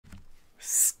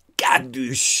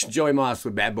Skadoosh. Joey Moss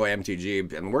with Bad Boy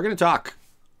MTG, and we're going to talk,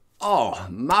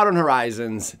 Modern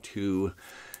Horizons 2.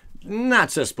 Not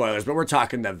so spoilers, but we're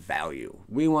talking the value.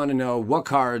 We want to know what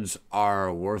cards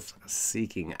are worth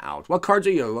seeking out. What cards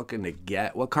are you looking to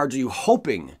get? What cards are you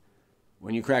hoping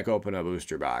when you crack open a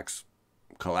booster box,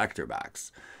 collector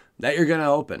box, that you're going to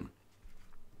open?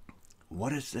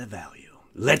 What is the value?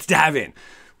 Let's dive in.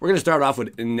 We're going to start off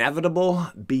with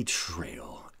Inevitable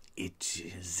Betrayal. It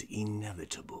is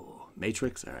inevitable.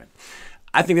 Matrix? All right.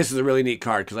 I think this is a really neat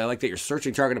card because I like that you're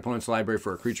searching target opponent's library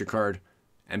for a creature card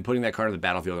and putting that card on the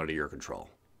battlefield under your control.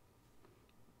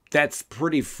 That's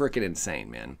pretty freaking insane,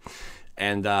 man.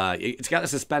 And it's got the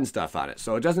suspend stuff on it,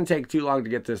 so it doesn't take too long to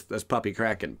get this puppy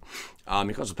cracking. You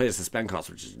can also play the suspend cost,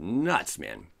 which is nuts,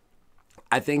 man.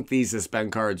 I think these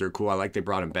suspend cards are cool. I like they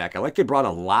brought them back. I like they brought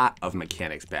a lot of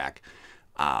mechanics back.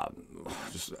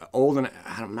 Just old, and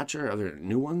I'm not sure, are there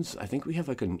new ones? I think we have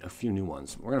like a few new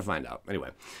ones. We're going to find out. Anyway,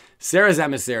 Sarah's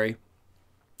Emissary,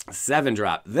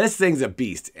 7-drop. This thing's a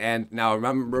beast. And now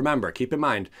remember, keep in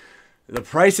mind, the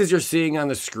prices you're seeing on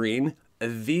the screen,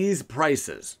 these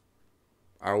prices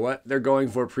are what they're going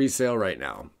for pre-sale right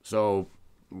now. So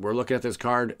we're looking at this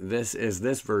card. This is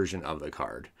this version of the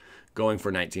card going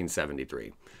for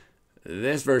 $19.73.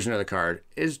 This version of the card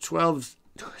is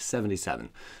 $12.77.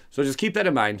 So just keep that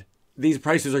in mind. These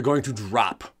prices are going to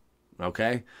drop,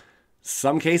 okay?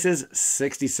 Some cases,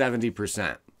 60,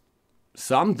 70%.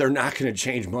 Some, they're not going to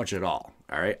change much at all,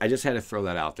 all right? I just had to throw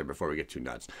that out there before we get too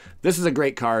nuts. This is a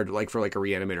great card, like for like a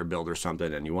Reanimator build or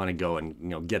something, and you want to go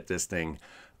and, get this thing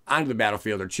onto the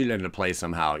battlefield or cheat it into play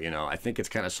somehow. I think it's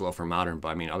kind of slow for Modern, but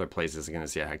I mean, other places are going to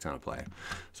see a heck ton of play.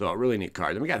 So a really neat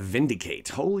card. Then we got Vindicate.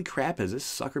 Holy crap, has this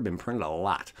sucker been printed a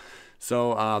lot?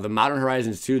 So the Modern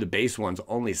Horizons 2, the base one's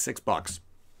only $6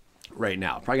 right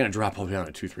now. Probably going to drop all the way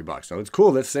down to $2-3. So it's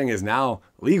cool. This thing is now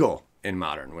legal in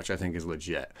Modern, which I think is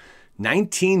legit.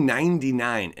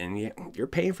 $19.99, and you're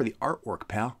paying for the artwork,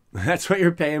 pal. That's what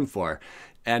you're paying for.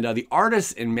 And the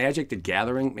artists in Magic the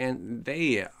Gathering, man,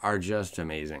 they are just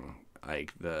amazing.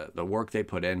 Like the work they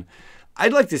put in.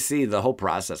 I'd like to see the whole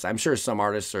process. I'm sure some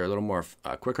artists are a little more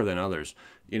quicker than others.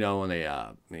 When they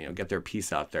get their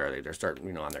piece out there, they start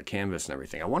on their canvas and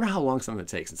everything. I wonder how long some of it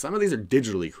takes. And some of these are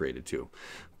digitally created too.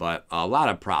 But a lot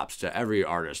of props to every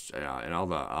artist and all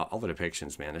the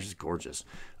depictions, man. They're just gorgeous.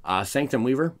 Sanctum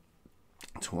Weaver.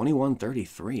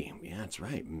 2133. Yeah, that's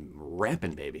right.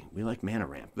 Ramping, baby. We like mana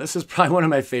ramp. This is probably one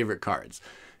of my favorite cards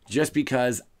just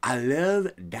because I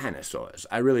love dinosaurs.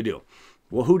 I really do.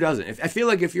 Well, who doesn't? I feel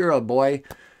like if you're a boy,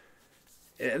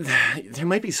 there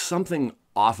might be something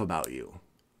off about you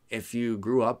if you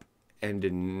grew up and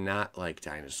did not like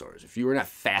dinosaurs. If you were not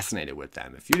fascinated with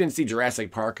them. If you didn't see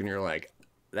Jurassic Park and you're like,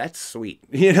 that's sweet.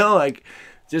 Like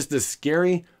just the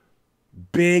scary,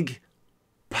 big,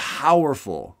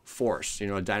 powerful force,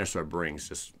 a dinosaur brings,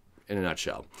 just in a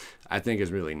nutshell, I think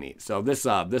is really neat. So this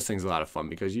thing's a lot of fun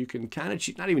because you can kind of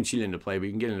cheat, not even cheat into play, but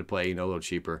you can get into play, a little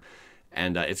cheaper.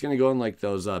 And it's going to go in like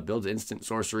those build instant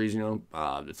sorceries,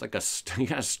 it's like you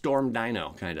got a storm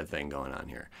dino kind of thing going on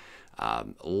here. A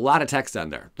lot of text on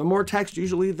there. The more text,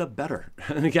 usually the better.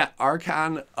 We got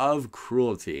Archon of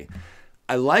Cruelty.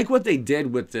 I like what they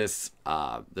did with this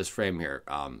frame here.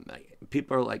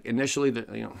 People are like, initially,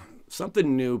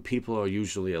 something new, people are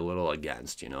usually a little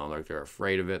against, like they're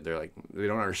afraid of it. They're like, they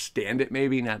don't understand it,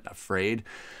 maybe, not afraid.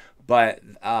 But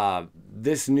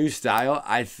this new style,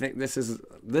 I think this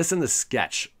in the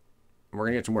sketch, we're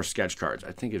going to get to more sketch cards,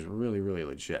 I think is really, really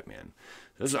legit, man.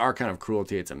 This is Archon of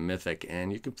Cruelty. It's a mythic,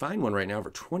 and you can find one right now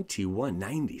for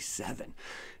 $21.97.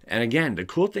 And again, the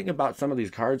cool thing about some of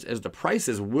these cards is the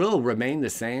prices will remain the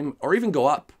same or even go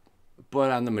up. But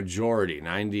on the majority,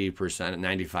 90%,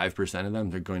 95% of them,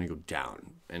 they're going to go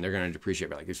down. And they're going to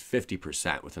depreciate by like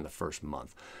 50% within the first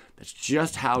month. That's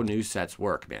just how new sets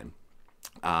work, man.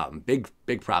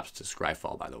 Big props to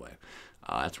Scryfall, by the way.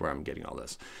 That's where I'm getting all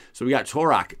this. So we got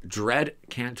Torok, Dread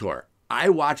Cantor. I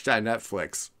watched on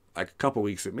Netflix like a couple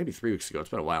weeks, maybe 3 weeks ago. It's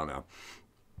been a while now.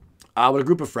 With a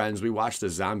group of friends, we watched the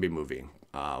zombie movie.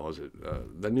 What was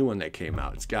it? The new one that came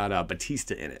out. It's got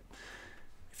Batista in it.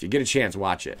 If you get a chance,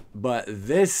 watch it. But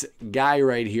this guy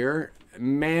right here,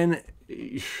 man,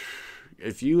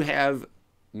 if you have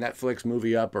Netflix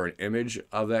movie up or an image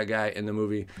of that guy in the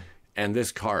movie and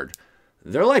this card,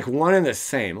 they're like one and the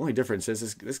same. Only difference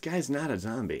is this guy's not a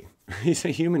zombie. He's a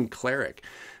human cleric.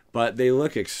 But they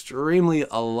look extremely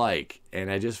alike, and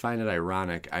I just find it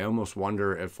ironic. I almost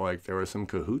wonder if like there was some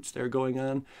cahoots there going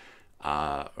on.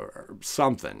 Or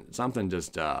something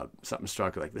just something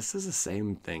struck like this is the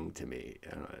same thing to me.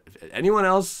 Anyone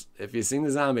else, if you've seen the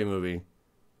zombie movie,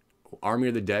 Army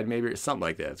of the Dead, maybe, or something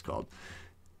like that it's called.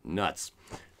 Nuts.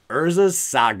 Urza's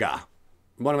Saga.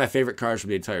 One of my favorite cards from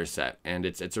the entire set, and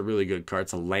it's a really good card.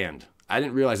 It's a land. I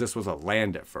didn't realize this was a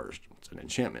land at first. It's an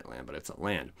enchantment land, but it's a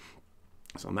land.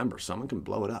 So remember, someone can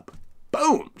blow it up.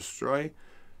 Boom! Destroy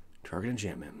target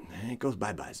enchantment. And it goes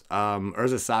bye-byes.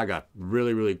 Urza's Saga.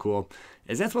 Really, really cool.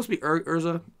 Is that supposed to be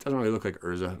Urza? Doesn't really look like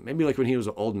Urza. Maybe like when he was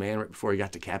an old man right before he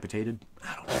got decapitated.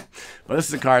 I don't know. But this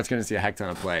is a card that's going to see a heck ton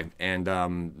of play. And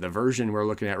the version we're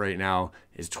looking at right now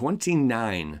is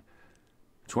 29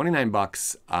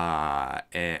 bucks.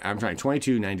 And I'm trying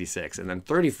 $22.96, and then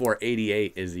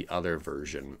 $34.88 is the other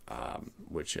version,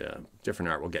 which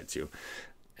different art we'll get to.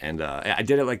 And I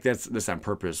did it like this on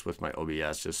purpose with my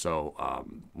OBS, just so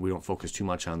we don't focus too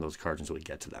much on those cards until we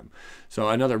get to them. So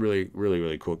another really, really,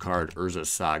 really cool card, Urza's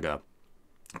Saga,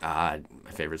 my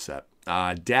favorite set.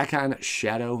 Dakon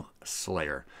Shadow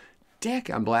Slayer.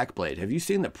 Dakon Blackblade. Have you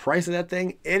seen the price of that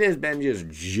thing? It has been just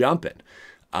jumping.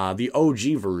 The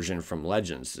OG version from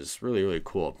Legends is really, really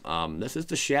cool. This is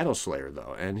the Shadow Slayer,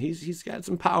 though, and he's got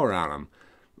some power on him.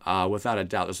 Without a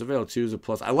doubt. The Surveil 2 is a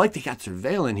plus. I like they got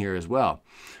Surveil in here as well.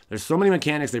 There's so many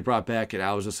mechanics they brought back, and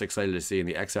I was just excited to see in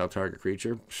the exile target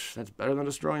creature. That's better than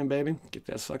destroying, baby. Get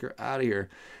that sucker out of here.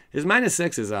 His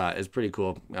 -6 is pretty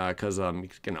cool because you can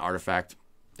get an artifact.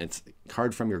 It's a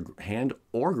card from your hand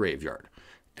or graveyard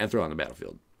and throw it on the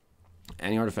battlefield.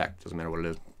 Any artifact, doesn't matter what it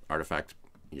is, artifact,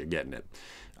 you're getting it.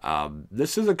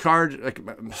 This is a card, like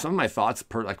some of my thoughts,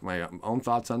 like my own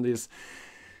thoughts on these.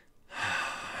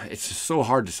 It's just so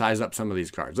hard to size up some of these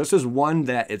cards. This is one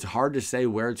that it's hard to say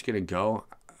where it's going to go.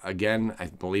 Again, I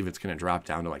believe it's going to drop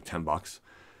down to like 10 bucks,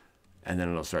 and then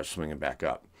it'll start swinging back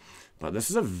up. But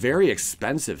this is a very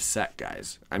expensive set,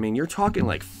 guys. I mean, you're talking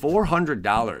like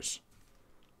 $400.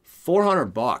 400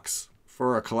 bucks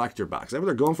for a collector box. Is that what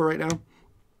they're going for right now?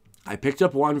 I picked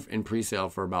up one in pre-sale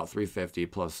for about $350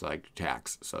 plus like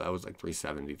tax. So that was like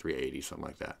 $370, $380, something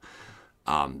like that.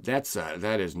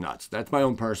 That is nuts. That's my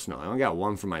own personal. I only got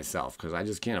one for myself because I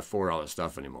just can't afford all this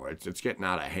stuff anymore. It's getting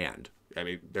out of hand. I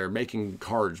mean, they're making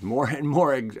cards more and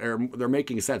more, or they're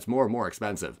making sets more and more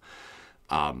expensive,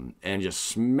 and just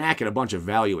smacking a bunch of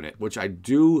value in it, which I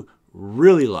do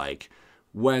really like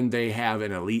when they have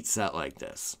an elite set like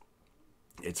this.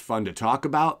 It's fun to talk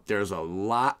about. There's a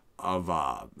lot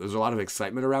of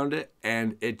excitement around it,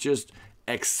 and it just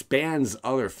expands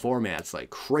other formats like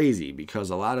crazy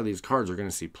because a lot of these cards are going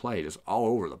to see play just all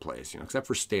over the place, except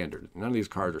for standard. None of these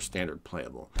cards are standard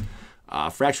playable.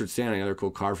 Fractured Sand, another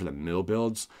cool card for the mill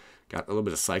builds. Got a little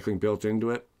bit of cycling built into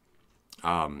it.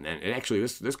 And it actually,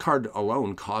 this card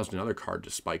alone caused another card to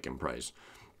spike in price.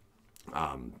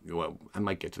 Well, I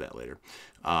might get to that later.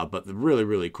 But really,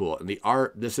 really cool. And the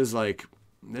art, this is like,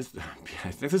 I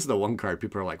think this is the one card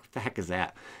people are like, what the heck is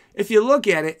that? If you look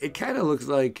at it, it kind of looks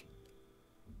like,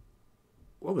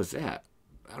 what was that?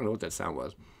 I don't know what that sound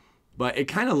was, but it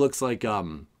kind of looks like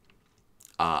almost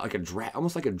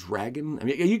like a dragon. I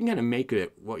mean, you can kind of make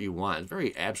it what you want. It's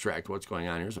very abstract what's going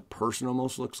on. Here's a person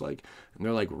almost looks like, and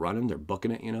they're like running, they're booking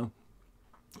it,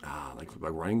 like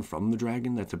running from the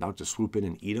dragon that's about to swoop in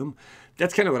and eat them.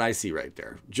 That's kind of what I see right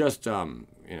there. Just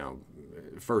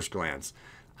first glance.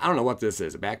 I don't know what this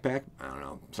is. A backpack? I don't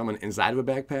know. Someone inside of a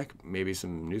backpack? Maybe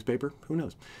some newspaper? Who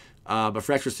knows? But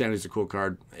Fractured Sanity is a cool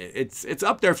card. It's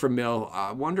up there for mill.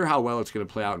 I wonder how well it's going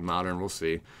to play out in Modern. We'll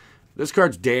see. This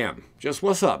card's Damn. Just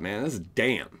what's up, man? This is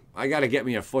Damn. I got to get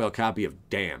me a foil copy of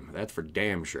Damn. That's for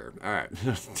damn sure. All right.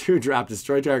 2-drop.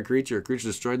 Destroy target creature. Creature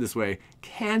destroyed this way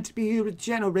can't be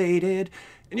regenerated.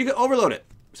 And you can overload it.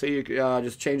 So you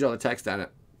just change all the text on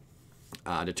it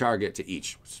to target to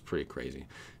each, which is pretty crazy.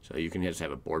 So you can just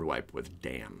have a board wipe with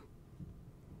Damn.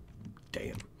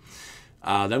 Damn.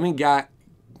 Then we got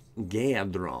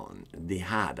Gadron the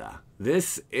Hada.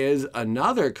 This is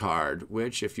another card,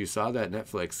 which if you saw that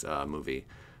Netflix movie,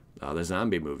 the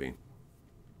zombie movie,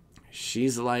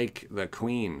 she's like the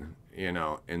queen, in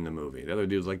the movie. The other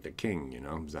dude's like the king,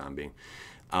 zombie.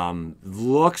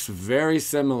 Looks very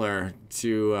similar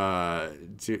to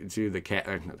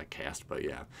the not the cast, but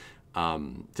yeah,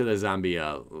 to the zombie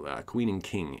queen and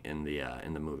king in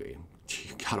the movie.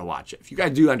 You gotta watch it. If you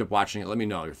guys do end up watching it, let me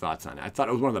know your thoughts on it. I thought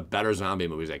it was one of the better zombie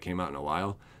movies that came out in a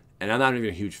while, and I'm not even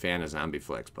a huge fan of zombie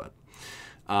flicks, but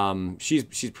she's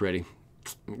pretty.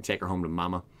 Take her home to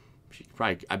mama.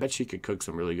 I bet she could cook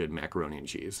some really good macaroni and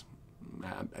cheese.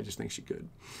 I just think she could.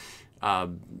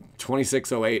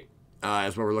 2608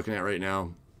 is what we're looking at right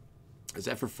now. Is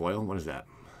that for foil? What is that?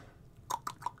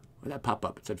 Where did that pop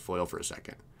up? It said foil for a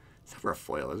second. Is that for a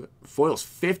foil, is it? Foil's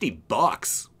 50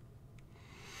 bucks.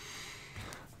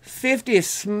 50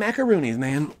 smackaroonies,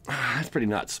 man. That's pretty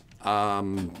nuts.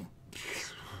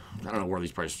 I don't know where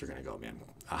these prices are going to go, man.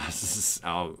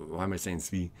 Why am I saying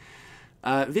Svi?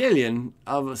 Valiant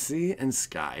of Sea and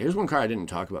Sky. Here's one card I didn't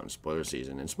talk about in spoiler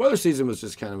season. And spoiler season was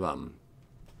just kind of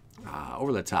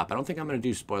over the top. I don't think I'm going to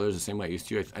do spoilers the same way I used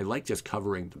to. I like just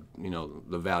covering,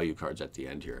 the value cards at the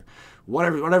end here. What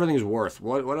everything's worth.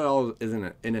 What it all is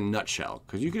in a nutshell.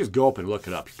 Because you can just go up and look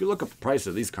it up. You can look up the price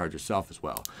of these cards yourself as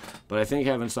well. But I think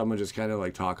having someone just kind of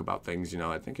like talk about things,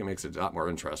 I think it makes it a lot more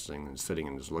interesting than sitting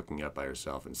and just looking at by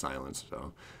yourself in silence.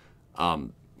 So,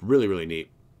 really, really neat.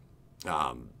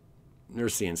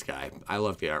 There's Sea and Sky. I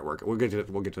love the artwork. We'll get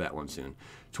to that one soon.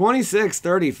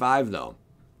 26.35 though.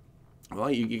 Well,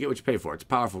 you get what you pay for. It's a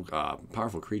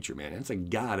powerful creature, man. It's a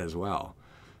god as well.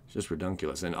 It's just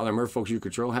ridiculous. And other merfolk you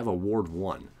control have a ward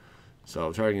 1.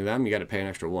 So targeting them, you got to pay an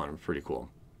extra 1. Pretty cool.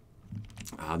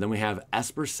 Then we have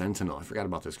Esper Sentinel. I forgot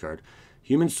about this card.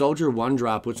 Human Soldier,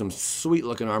 1-drop with some sweet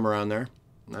looking armor on there.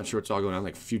 Not sure what's all going on,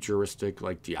 like futuristic,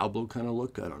 like Diablo kind of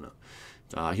look. I don't know.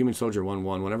 Human Soldier,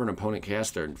 1/1. Whenever an opponent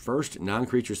casts their first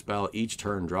non-creature spell each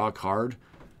turn, draw a card,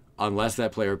 unless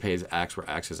that player pays X, where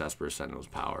X is Esper Sentinel's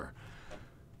power.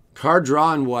 Card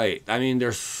draw in white. I mean,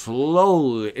 it's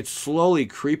slowly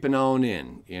creeping on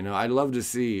in. I'd love to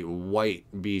see white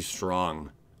be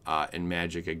strong in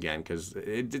Magic again, because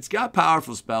it's got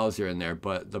powerful spells here and there,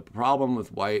 but the problem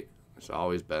with white has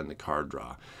always been the card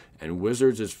draw. And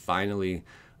Wizards is finally,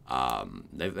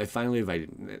 they finally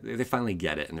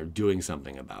get it, and they're doing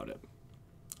something about it.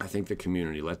 I think the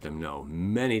community let them know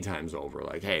many times over,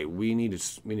 like, hey, we need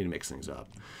to mix things up.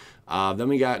 Then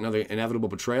we got another Inevitable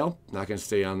Betrayal. Not going to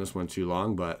stay on this one too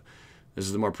long, but this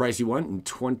is the more pricey one,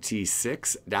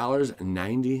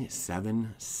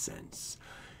 $26.97.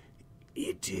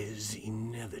 It is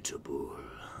inevitable.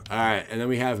 All right, and then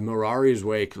we have Mirari's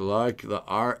Wake. Look the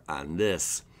art on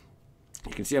this.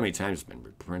 You can see how many times it's been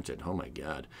reprinted. Oh my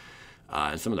God.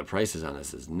 And some of the prices on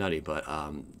this is nutty, but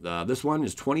this one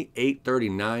is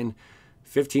 $28.39.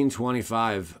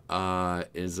 $15.25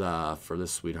 is for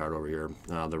this sweetheart over here,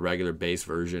 the regular base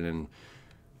version, and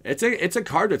it's a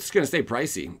card that's going to stay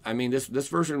pricey. I mean, this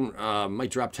version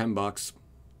might drop $10,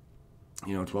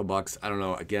 $12. I don't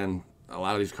know. Again, a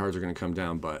lot of these cards are going to come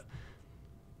down, but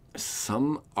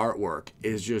some artwork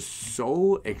is just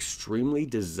so extremely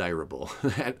desirable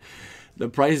that the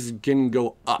price can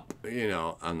go up,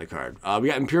 on the card. We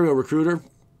got Imperial Recruiter.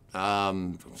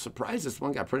 I'm surprised this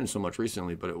one got printed so much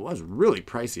recently, but it was really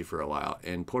pricey for a while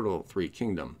in Portal 3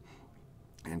 Kingdom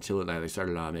until they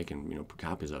started making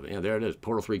copies of it. Yeah, there it is,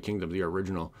 Portal 3 Kingdom, the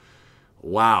original.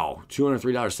 Wow,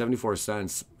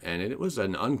 $203.74, and it was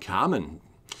an uncommon,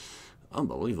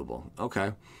 unbelievable.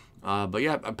 Okay, but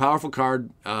yeah, a powerful card.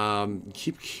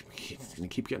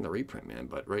 Keep getting the reprint, man.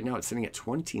 But right now it's sitting at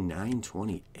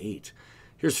 $29.28.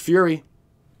 Here's Fury.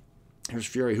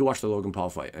 Who watched the Logan Paul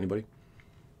fight? Anybody?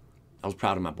 I was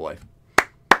proud of my boy.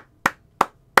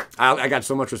 I got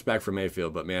so much respect for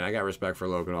Mayfield, but man, I got respect for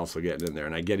Logan also getting in there.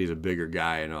 And I get he's a bigger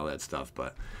guy and all that stuff,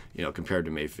 but compared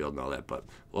to Mayfield and all that. But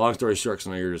long story short, because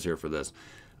I know you're just here for this.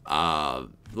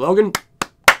 Logan,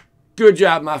 good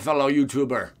job, my fellow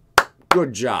YouTuber.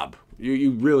 Good job.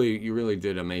 You really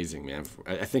did amazing, man.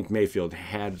 I think Mayfield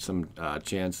had some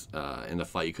chance in the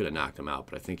fight. You could have knocked him out,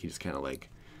 but I think he just kind of like.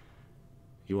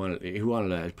 He wanted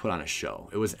to put on a show.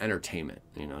 It was entertainment.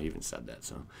 He even said that.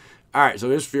 So, all right. So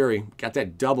there's Fury. Got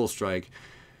that double strike.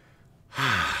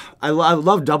 I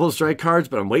love double strike cards,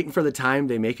 but I'm waiting for the time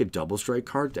they make a double strike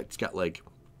card that's got like.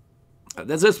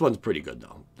 This one's pretty good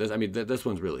though. This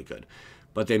one's really good,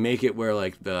 but they make it where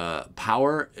like the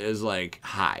power is like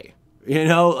high.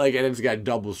 And it's got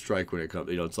double strike when it comes.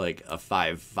 It's like a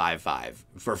 5/5/5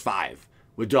 for 5.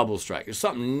 With double strike. There's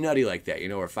something nutty like that,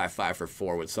 or 5/5 for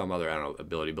 4 with some other,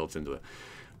 ability built into it.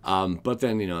 But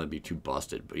then, it'd be too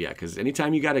busted. But yeah, because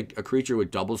anytime you got a creature with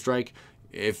double strike,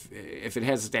 if it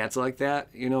has stats like that,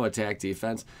 attack,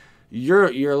 defense,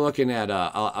 you're looking at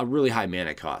a really high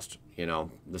mana cost. The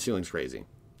ceiling's crazy.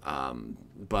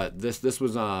 But this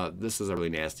is a really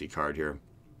nasty card here.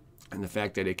 And the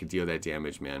fact that it could deal that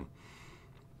damage, man.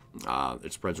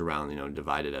 It spreads around,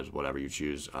 divided as whatever you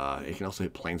choose. It can also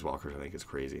hit Planeswalkers. I think it's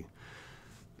crazy.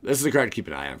 This is a card to keep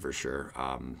an eye on for sure.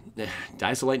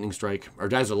 Dice of Lightning Strike, or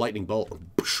Dice of Lightning Bolt.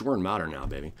 We're in Modern now,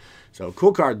 baby. So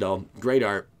cool card though. Great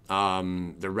art.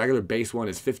 The regular base one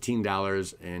is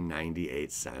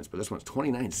 $15.98, but this one's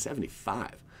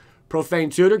 $29.75. Profane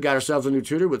Tutor. Got ourselves a new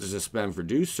tutor with a Suspend for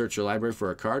Deuce. Search your library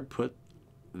for a card. Put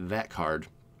that card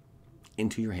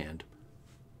into your hand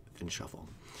and shuffle.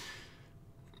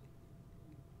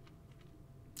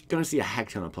 Going to see a heck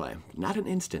ton of play. Not an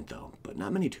instant though, but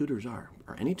not many tutors are.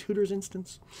 Are any tutors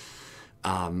instants?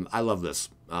 I love this.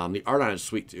 The art on it's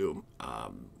sweet too.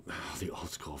 the old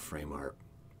school frame art.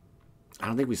 I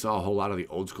don't think we saw a whole lot of the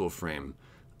old school frame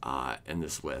in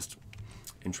this list.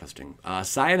 Interesting.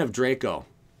 Scion of Draco.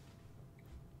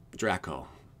 Draco.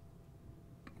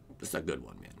 This is a good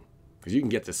one, man. Because you can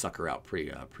get this sucker out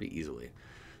pretty easily.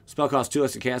 Spell costs 2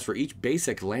 less to cast for each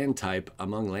basic land type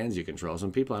among lands you control.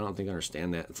 Some people I don't think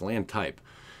understand that. It's land type.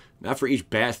 Not for each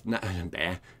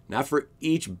not for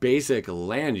each basic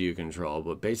land you control,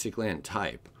 but basic land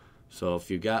type. So if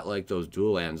you got like those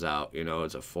dual lands out, you know,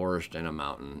 it's a forest and a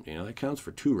mountain, you know, that counts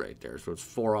for 2 right there. So it's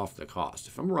 4 off the cost.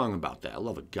 If I'm wrong about that, I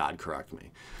love it. God correct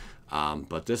me.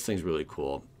 But this thing's really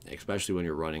cool, especially when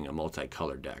you're running a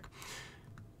multicolored deck.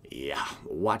 Yeah,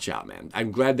 watch out, man.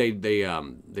 I'm glad they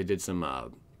did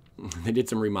some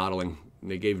remodeling.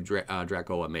 They gave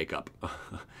Draco a makeup.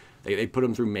 They put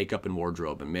him through makeup and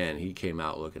wardrobe, and man, he came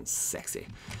out looking sexy.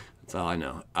 That's all I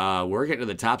know. We're getting to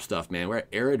the top stuff, man. We're at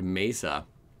Arid Mesa.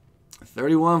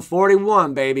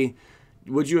 3141, baby.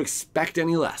 Would you expect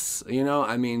any less? You know,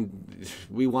 I mean,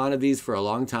 we wanted these for a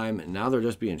long time, and now they're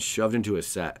just being shoved into a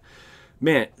set.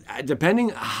 Man, depending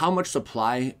how much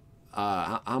supply,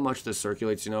 how much this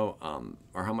circulates, you know,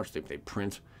 or how much they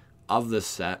print of this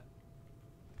set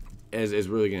is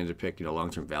really going to depict, you know,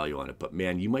 long-term value on it. But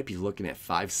man, you might be looking at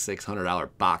 $500-600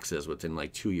 boxes within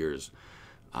like 2 years,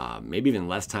 maybe even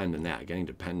less time than that. Getting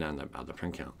dependent on the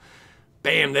print count.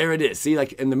 Bam, there it is. See,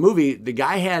 like in the movie, the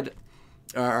guy had,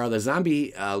 or the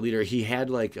zombie leader, he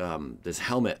had like this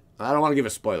helmet. I don't want to give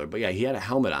a spoiler, but yeah, he had a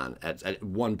helmet on at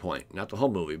one point, not the whole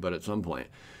movie, but at some point,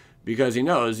 because he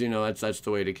knows, you know, that's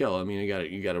the way to kill. I mean,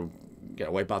 you gotta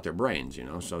wipe out their brains, you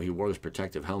know. So he wore this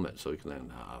protective helmet so he can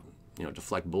then, you know,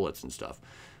 deflect bullets and stuff.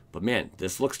 But man,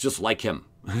 this looks just like him.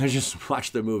 I just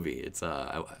watched the movie. It's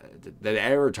did I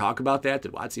ever talk about that?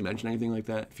 Did Watsy mention anything like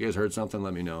that? If you guys heard something,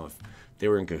 let me know if they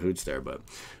were in cahoots there. But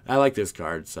I like this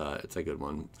card. It's a good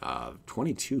one.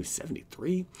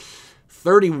 22.73,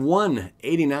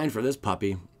 31.89 for this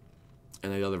puppy.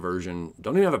 And the other version,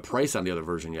 don't even have a price on the other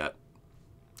version yet.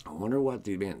 I wonder what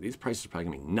these prices are probably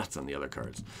gonna be nuts on the other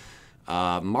cards.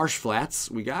 Marsh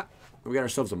Flats, we got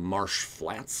ourselves a Marsh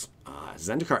Flats.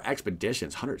 Zendikar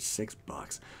Expeditions,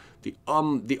 $106. The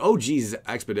OG's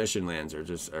Expedition lands are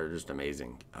just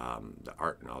amazing. The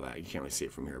art and all that, you can't really see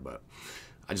it from here, but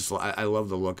I love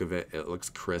the look of it. It looks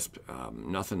crisp.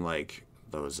 Nothing like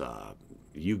those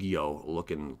Yu-Gi-Oh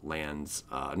looking lands.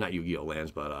 Not Yu-Gi-Oh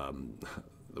lands, but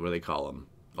what do they call them?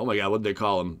 Oh my God, what do they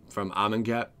call them from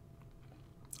Amonkhet?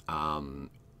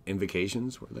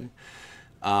 Invocations, were they?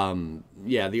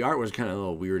 Yeah, the art was kind of a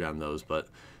little weird on those, but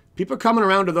people are coming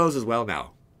around to those as well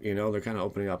now. You know, they're kind of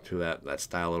opening up to that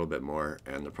style a little bit more,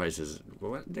 and the prices,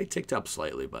 well, they ticked up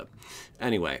slightly, but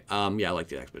anyway, yeah, I like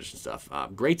the Expedition stuff.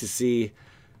 Great to see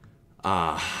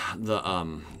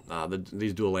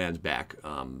these dual lands back.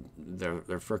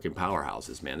 They're freaking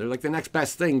powerhouses, man. They're like the next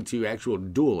best thing to actual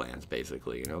dual lands,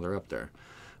 basically. You know, they're up there.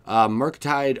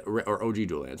 Murktide, or OG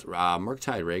dual lands.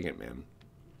 Murktide Reagan, man.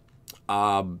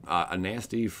 A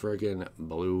nasty friggin'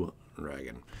 blue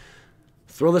dragon.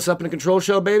 Throw this up in a control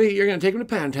shell, baby. You're going to take him to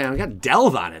Pound Town. Got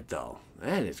Delve on it, though.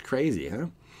 That is crazy, huh?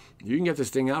 You can get this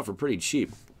thing out for pretty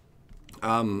cheap.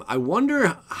 I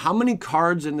wonder how many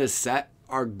cards in this set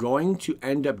are going to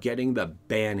end up getting the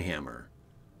Banhammer.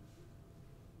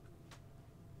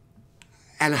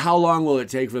 And how long will it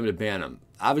take for them to ban them?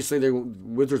 Obviously,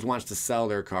 Wizards wants to sell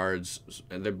their cards,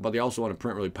 but they also want to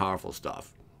print really powerful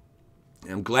stuff.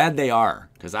 And I'm glad they are,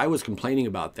 because I was complaining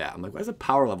about that. I'm like, why does the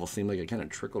power level seem like it kind of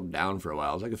trickled down for a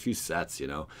while? It was like a few sets, you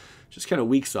know. Just kind of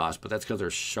weak sauce, but that's because they're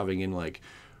shoving in like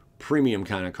premium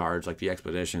kind of cards like the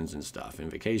Expeditions and stuff,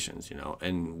 Invocations, you know,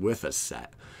 and with a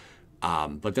set.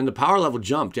 But then the power level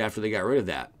jumped after they got rid of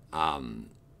that.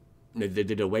 They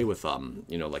did away with,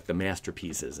 you know, like the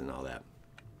masterpieces and all that.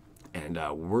 And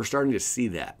we're starting to see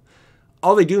that.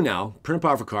 All they do now, print a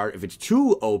powerful card. If it's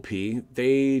too OP,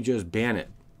 they just ban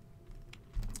it.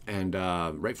 And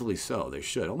rightfully so, they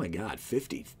should. Oh my God,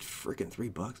 50 freaking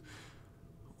 $3.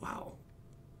 Wow.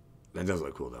 That does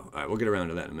look cool though. All right, we'll get around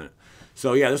to that in a minute.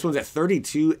 So yeah, this one's at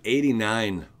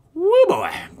 32.89. Woo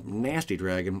boy, nasty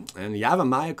dragon. And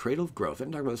Yavimaya, Cradle of Growth. I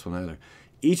didn't talk about this one either.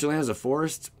 Each land is a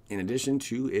forest in addition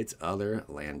to its other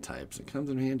land types. It comes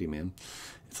in handy, man.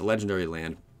 It's a legendary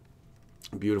land.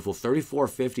 Beautiful.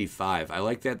 34.55. I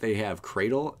like that they have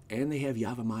Cradle and they have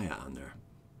Yavimaya on there.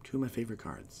 Two of my favorite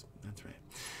cards. That's right.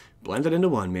 Blended into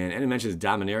one, man. And it mentions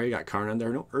Dominaria. Got Karn on there.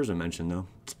 No Urza mention, though.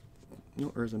 No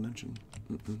Urza mention.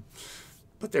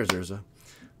 But there's Urza.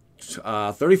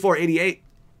 34.88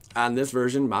 on this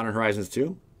version. Modern Horizons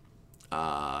 2.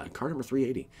 Card number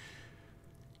 380.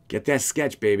 Get that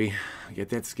sketch, baby. Get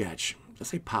that sketch. Does that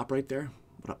say Pop right there?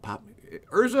 What up, Pop?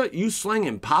 Urza, you sling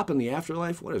and pop in the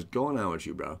afterlife? What is going on with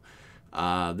you, bro?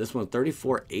 This one,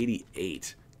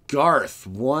 $34.88. Garth,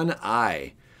 One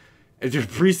Eye. It's a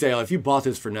pre-sale. If you bought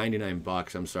this for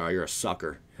 $99, I'm sorry, you're a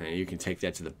sucker. And you can take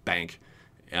that to the bank.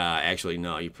 Actually,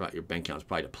 no, your bank account's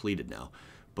probably depleted now.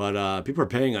 But people are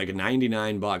paying like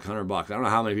 $99, $100. I don't know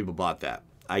how many people bought that.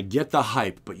 I get the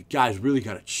hype, but you guys really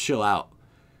got to chill out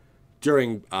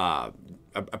during a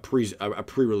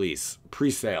pre-release,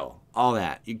 pre-sale, all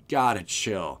that. You got to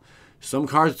chill. Some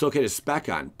cars it's okay to spec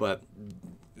on, but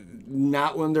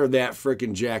not when they're that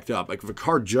freaking jacked up. Like if a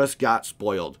car just got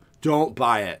spoiled, don't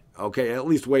buy it, okay? At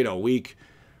least wait a week.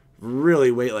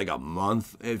 Really wait like a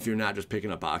month if you're not just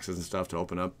picking up boxes and stuff to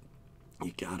open up.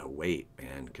 You gotta wait,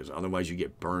 man, because otherwise you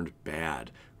get burned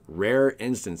bad. Rare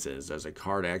instances does a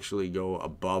card actually go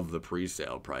above the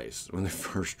pre-sale price when it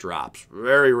first drops.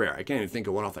 Very rare. I can't even think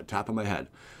of one off the top of my head.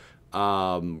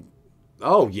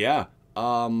 Oh, yeah.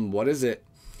 What is it?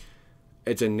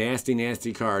 It's a nasty,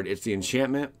 nasty card. It's the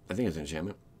Enchantment. I think it's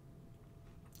Enchantment.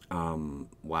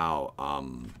 Wow.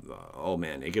 Oh,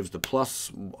 man. It gives the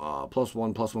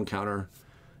 +1/+1 counter.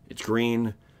 It's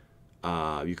green.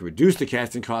 You can reduce the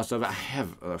casting cost of it. I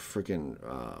have a freaking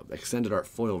extended art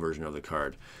foil version of the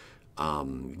card.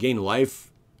 Gain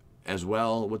life as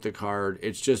well with the card.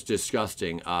 It's just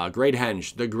disgusting. Great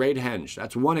Henge. The Great Henge.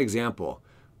 That's one example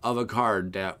of a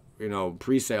card that, you know,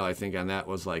 pre-sale, I think, on that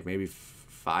was like maybe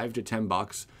 $5 to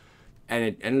 $10. And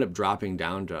it ended up dropping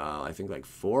down to, I think, like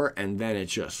 $4. And then it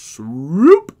just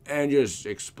swoop and just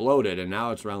exploded. And now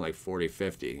it's around like 40,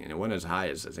 50. And it went as high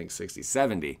as, I think, 60,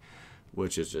 70.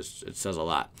 Which is just, it says a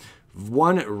lot.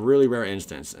 One really rare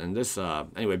instance, and this,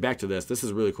 anyway, back to this. This is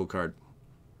a really cool card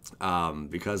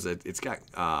because it's got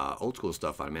old school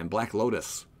stuff on it, man. Black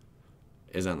Lotus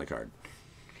is on the card.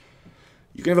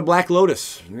 You can have a Black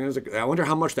Lotus. I wonder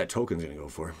how much that token's going to go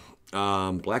for.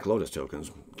 Black Lotus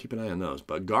tokens. Keep an eye on those.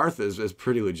 But Garth is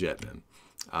pretty legit, man.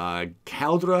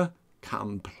 Caldra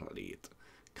Complete.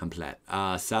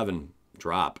 7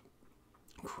 drop.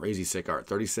 Crazy sick art.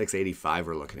 36.85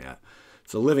 we're looking at.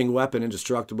 It's a living weapon,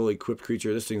 indestructible, equipped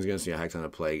creature. This thing's going to see a heck ton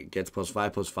of play. It gets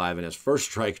 +5/+5 and has first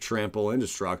strike, trample,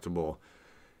 indestructible,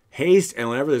 haste, and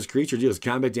whenever this creature deals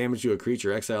combat damage to a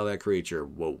creature, exile that creature.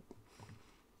 Whoa.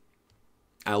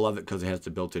 I love it because it has the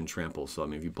built-in trample. So, I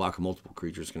mean, if you block multiple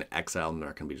creatures, it's going to exile them. They're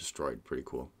not going to be destroyed. Pretty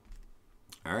cool.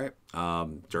 All right.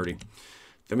 Dirty.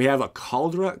 Then we have a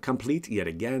Caldra Complete. Yet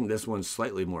again, this one's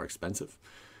slightly more expensive.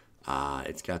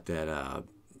 It's got that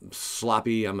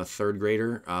sloppy, I'm a third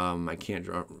grader. I can't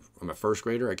draw, I'm a first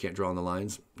grader. I can't draw on the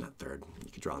lines. Not third. You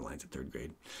can draw on lines at third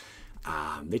grade.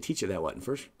 They teach you that, what, in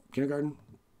first kindergarten?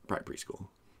 Probably preschool.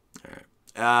 All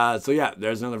right. So, yeah,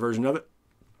 there's another version of it.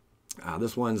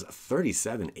 This one's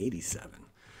 $37.87. And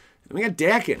we got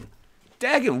Dakin.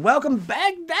 Dakin, welcome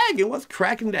back, Dakin. What's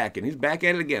cracking, Dakin? He's back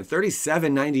at it again.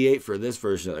 $37.98 for this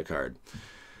version of the card.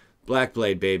 Black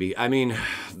Blade, baby. I mean,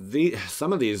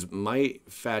 some of these might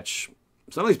fetch.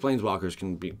 Some of these planeswalkers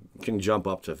can jump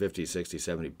up to 50, 60,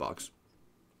 70 bucks.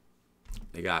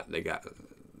 They got.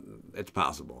 It's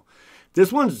possible.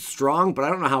 This one's strong, but I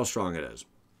don't know how strong it is.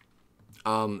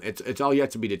 It's all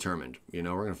yet to be determined. You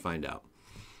know, we're gonna find out.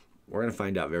 We're gonna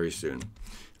find out very soon.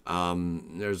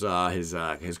 There's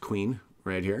his queen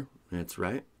right here. That's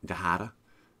right, Dahada.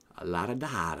 A lot of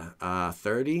Dahada.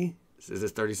 30. Is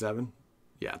this 37?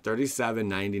 Yeah,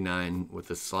 $37.99 with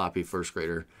the sloppy first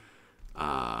grader.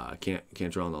 Can't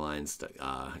draw on the lines.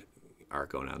 Art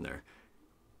going on there.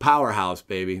 Powerhouse,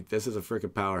 baby. This is a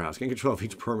freaking powerhouse. Can control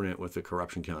each permanent with the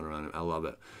corruption counter on it. I love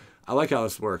it. I like how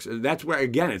this works. That's where,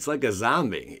 again, it's like a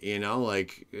zombie. You know,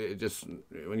 like it just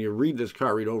when you read this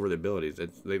card, read over the abilities.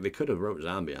 They could have wrote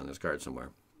zombie on this card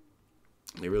somewhere.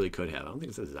 They really could have. I don't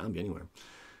think it says zombie anywhere.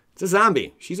 It's a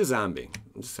zombie. She's a zombie.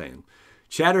 I'm just saying.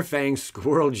 Chatterfang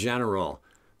Squirrel General.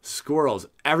 Squirrels.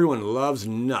 Everyone loves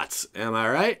nuts. Am I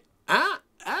right?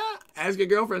 Ask your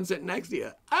girlfriend sitting next to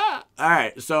you. All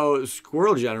right. So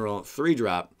Squirrel General,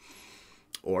 3-drop,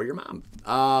 or your mom.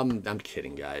 I'm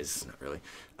kidding, guys. Not really.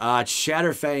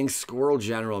 Chatterfang Squirrel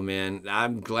General, man.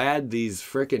 I'm glad these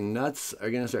freaking nuts are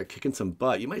gonna start kicking some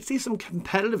butt. You might see some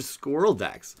competitive squirrel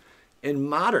decks in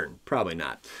Modern. Probably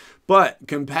not, but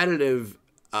competitive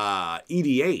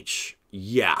EDH.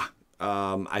 Yeah.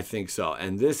 I think so.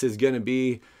 And this is going to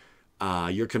be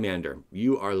your commander.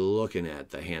 You are looking at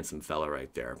the handsome fella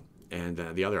right there. And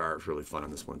the other art's really fun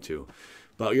on this one, too.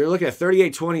 But you're looking at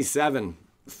 $38.27.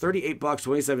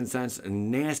 $38.27. A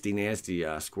nasty, nasty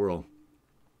squirrel.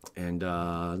 And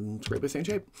it's right by St.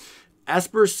 Shape.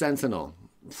 Esper Sentinel.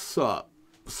 Sup,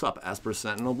 Esper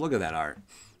Sentinel. Look at that art.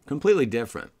 Completely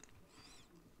different.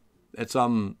 It's,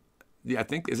 yeah, I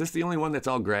think, is this the only one that's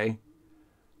all gray?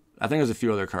 I think there's a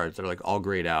few other cards that are like all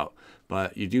grayed out,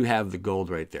 but you do have the gold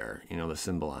right there, you know, the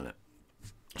symbol on it,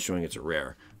 showing it's a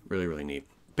rare. Really, really neat.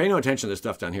 Pay no attention to this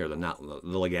stuff down here, the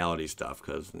legality stuff,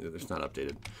 because it's not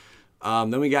updated.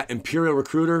 Then we got Imperial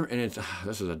Recruiter, and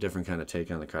this is a different kind of take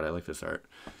on the card. I like this art.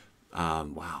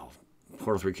 Wow.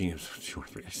 Portal 3 Kingdoms.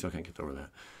 I still can't get over that.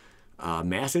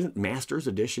 Masters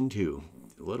Edition 2.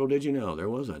 Little did you know, there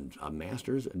was a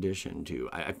Masters Edition 2.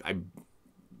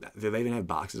 Do they even have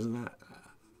boxes of that?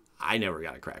 I never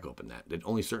got to crack open that. Did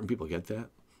only certain people get that?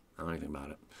 I don't know anything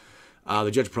about it.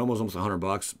 The Judge promo is almost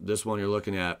 $100. This one you're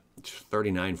looking at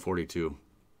 $39.42.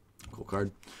 Cool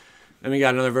card. Then we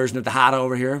got another version of the Hata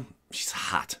over here. She's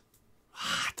hot.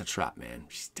 Hot to trap, man.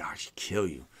 She's dark. She'll kill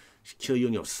you. She'll kill you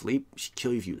in your sleep. She'll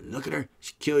kill you if you look at her.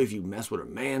 She'll kill you if you mess with her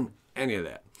man. Any of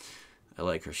that. I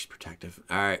like her. She's protective.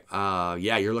 All right.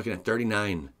 Yeah, you're looking at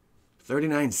 $39.69.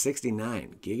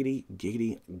 Giggity,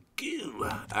 giggity, goo.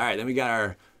 All right. Then we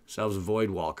got ourselves a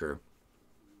Void Walker.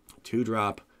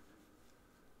 2-drop.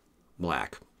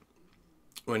 Black.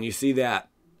 When you see that,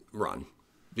 run.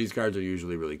 These cards are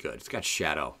usually really good. It's got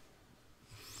Shadow.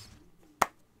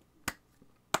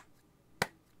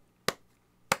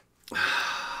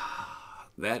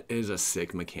 That is a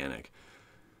sick mechanic.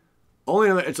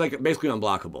 It's like basically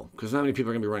unblockable, because not many people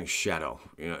are gonna be running Shadow.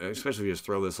 You know, especially if you just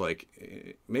throw this like,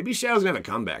 maybe Shadow's gonna have a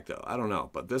comeback though. I don't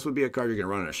know, but this would be a card you're gonna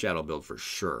run in a Shadow build for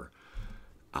sure,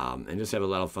 and just have a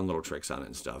lot of fun little tricks on it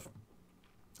and stuff.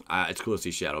 It's cool to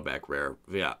see Shadow back rare.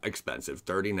 Yeah, expensive.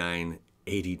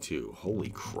 $39.82. Holy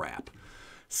crap.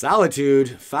 Solitude.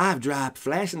 5-drop.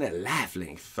 Flashing that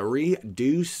lifelink. 3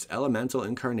 Deuce. Elemental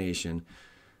Incarnation.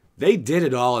 They did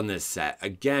it all in this set.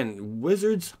 Again,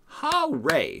 Wizards,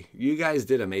 hooray. You guys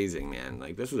did amazing, man.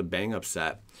 Like, this was a bang-up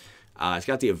set. It's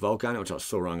got the Evoke on it, which I was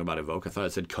so wrong about Evoke. I thought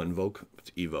it said Convoke.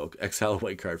 It's Evoke. Exile a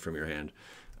white card from your hand.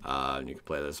 And you can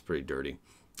play this. Pretty dirty.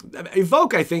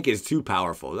 Evoke, I think, is too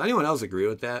powerful. Does anyone else agree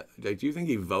with that? Like, do you think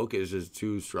Evoke is just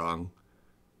too strong?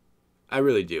 I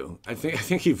really do. I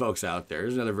think Evoke's out there.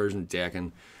 There's another version of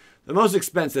Dakin. The most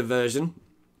expensive version.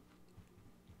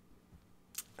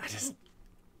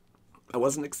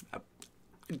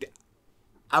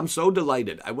 I'm so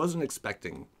delighted. I wasn't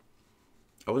expecting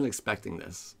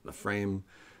this. The frame,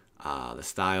 the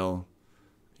style,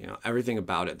 you know, everything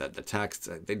about it, that the text,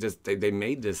 they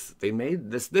made this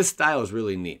style is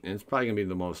really neat, and it's probably gonna be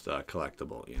the most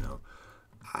collectible, you know.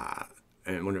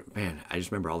 And man, I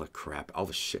just remember all the crap, all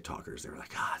the shit talkers. They were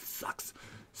like, it sucks.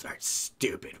 Sorry,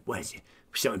 stupid. What is it?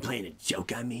 Someone playing a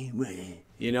joke on me?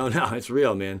 You know, no, it's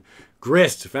real, man.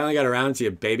 Grist, finally got around to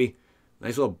you, baby.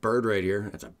 Nice little bird right here.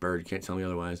 That's a bird. Can't tell me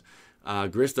otherwise.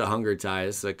 Grista Hunger Tie.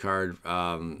 This is a card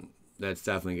that's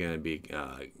definitely going to be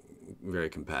very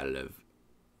competitive.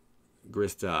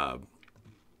 Grista,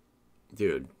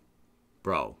 dude,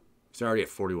 bro, he's already at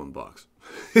 $41.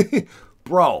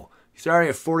 Bro, he's already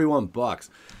at $41.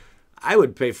 I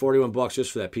would pay $41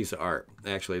 just for that piece of art.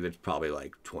 Actually, that's probably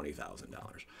like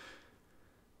 $20,000.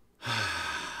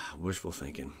 Wishful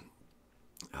thinking.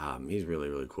 He's really,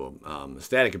 really cool. The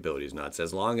static ability is nuts.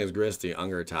 As long as Grist, the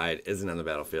Unger Tide, isn't on the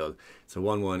battlefield, it's a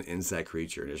 1/1 insect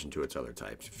creature in addition to its other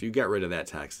types. If you get rid of that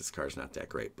text, this card's not that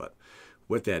great. But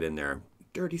with that in there,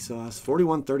 dirty sauce.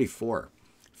 41.34.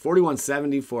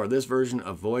 41.74. This version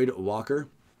of Void Walker.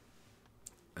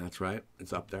 That's right.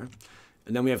 It's up there.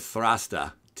 And then we have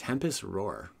Thrasta. Tempest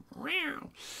Roar.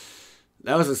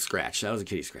 That was a scratch. That was a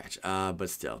kitty scratch. But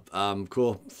still.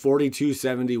 Cool.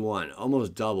 42.71.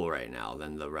 Almost double right now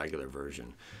than the regular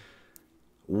version.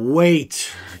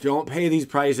 Wait. Don't pay these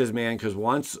prices, man, because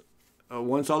once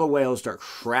all the whales start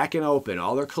cracking open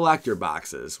all their collector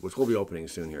boxes, which we'll be opening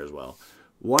soon here as well,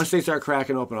 once they start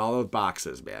cracking open all those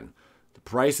boxes, man, the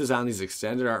prices on these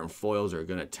extended art and foils are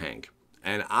going to tank.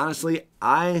 And honestly,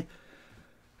 I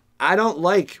don't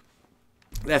like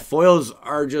that foils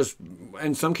are just,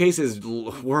 in some cases,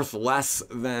 worth less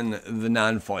than the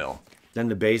non-foil, than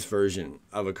the base version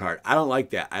of a card. I don't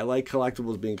like that. I like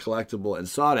collectibles being collectible and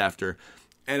sought after.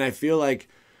 And I feel like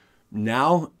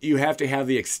now you have to have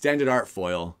the extended art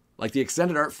foil. Like the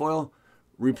extended art foil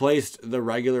replaced the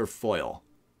regular foil.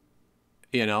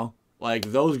 You know?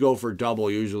 Like those go for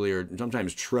double usually, or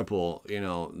sometimes triple, you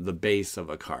know, the base of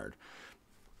a card.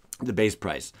 The base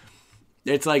price.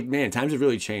 It's like, man, times have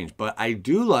really changed. But I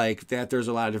do like that there's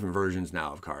a lot of different versions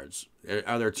now of cards.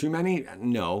 Are there too many?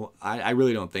 No, I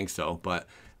really don't think so. But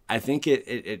I think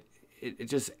it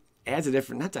just adds a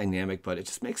different, not dynamic, but it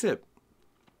just makes it,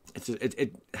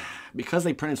 because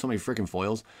they printed so many freaking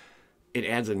foils, it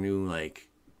adds a new, like,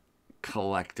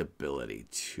 collectability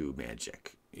to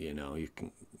Magic. You know, you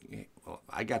can, well,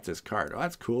 I got this card. Oh,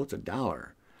 that's cool. It's $1.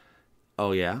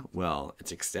 Oh, yeah? Well,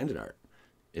 it's extended art.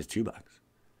 is $2.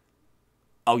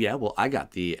 Oh yeah, well I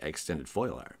got the extended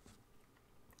foil art,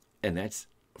 and that's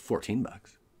 $14.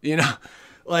 You know,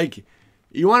 like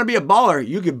you want to be a baller,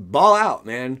 you could ball out,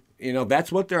 man. You know,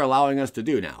 that's what they're allowing us to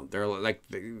do now. They're like,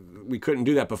 we couldn't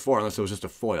do that before unless it was just a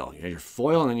foil. You had your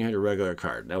foil and then you had your regular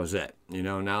card. That was it. You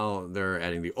know, now they're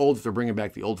adding they're bringing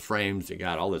back the old frames. They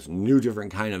got all this new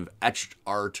different kind of etched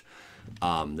art.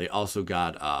 They also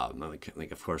got,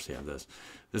 like, of course they have this.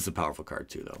 This is a powerful card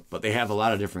too, though. But they have a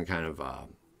lot of different kind of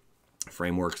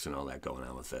frameworks and all that going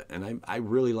on with it. And I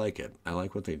really like it. I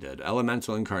like what they did.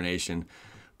 Elemental Incarnation.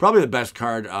 Probably the best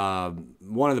card,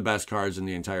 one of the best cards in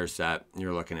the entire set.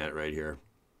 You're looking at it right here,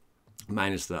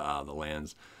 minus the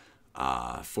lands.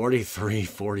 43,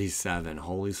 47.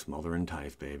 Holy smothering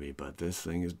tithe, baby. But this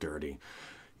thing is dirty.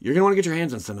 You're going to want to get your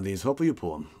hands on some of these. Hopefully you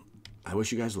pull them. I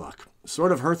wish you guys luck.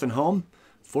 Sword of Hearth and Home,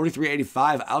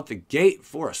 43.85 out the gate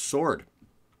for a sword.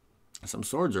 Some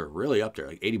swords are really up there,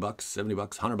 like $80, $70,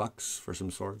 $100 for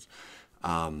some swords.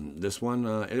 This one,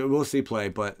 we'll see play,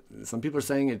 but some people are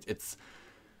saying it's...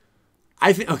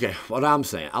 I think, okay, what I'm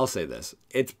saying, I'll say this.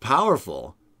 It's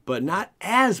powerful, but not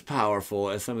as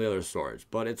powerful as some of the other swords.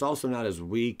 But it's also not as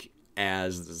weak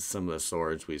as some of the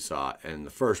swords we saw in the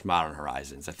first Modern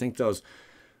Horizons. I think those,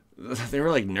 they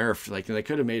were like nerfed. Like they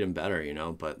could have made them better, you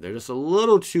know, but they're just a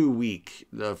little too weak,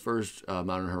 the first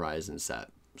Modern Horizons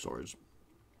set swords.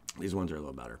 These ones are a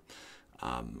little better.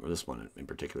 Or this one in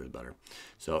particular is better.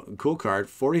 So, cool card,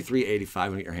 43.85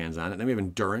 when you get your hands on it. Then we have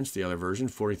Endurance, the other version,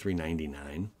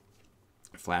 43.99.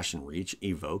 Flash and Reach,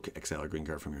 Evoke, exile a green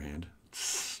card from your hand.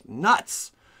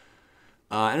 Nuts!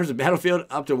 Enters the battlefield.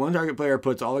 Up to one target player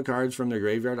puts all the cards from their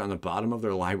graveyard on the bottom of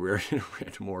their library in a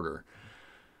random order.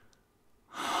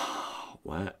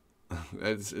 What?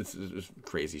 It's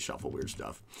crazy shuffle, weird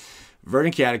stuff.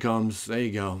 Verdant Catacombs. There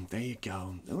you go. There you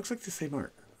go. It looks like the same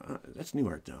art. That's new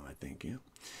art, though, I think. Yeah.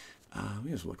 Let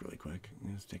me just look really quick.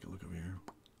 Let's take a look over here.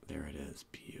 There it is.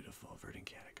 Beautiful. Verdant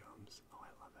Catacombs. Oh, I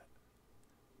love it.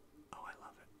 Oh, I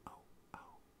love it. Oh,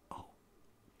 oh, oh.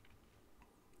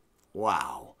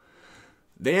 Wow.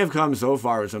 They have come so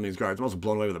far with some of these cards. I'm also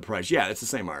blown away with the price. Yeah, it's the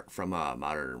same art from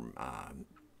Modern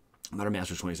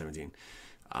Masters 2017.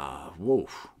 Whoa.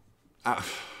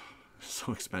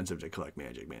 So expensive to collect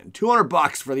Magic, man.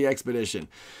 $200 for the Expedition.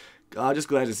 Just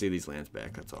glad to see these lands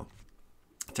back, that's all.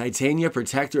 Titania,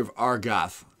 Protector of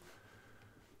Argoth.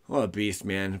 What a beast,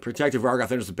 man. Protector of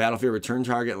Argoth enters the battlefield. Return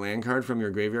target land card from your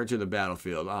graveyard to the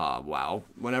battlefield. Oh, wow.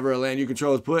 Whenever a land you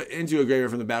control is put into a graveyard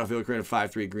from the battlefield, create a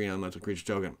 5/3 green elemental creature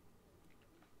token.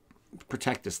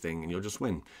 Protect this thing, and you'll just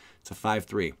win. It's a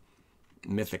 5/3.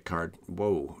 Mythic card.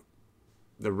 Whoa.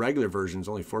 The regular version is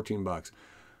only $14.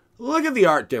 Look at the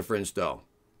art difference, though.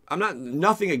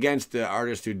 Nothing against the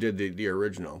artist who did the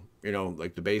original, you know,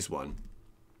 like the base one.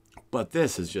 But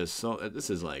this is just so, this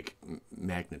is like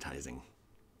magnetizing.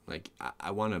 Like,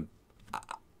 I want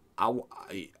to,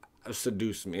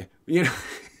 seduce me, you know,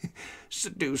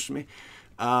 seduce me.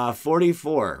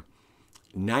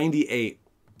 44.98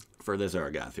 for this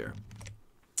Argoth here.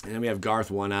 And then we have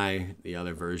Garth One Eye, the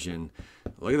other version.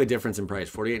 Look at the difference in price.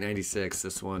 $48.96.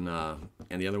 This one,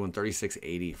 and the other one,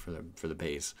 $36.80 for the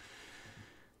base.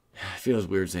 It feels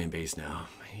weird saying base now.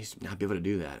 I used to not be able to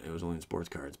do that. It was only in sports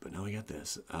cards, but now we got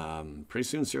this. Pretty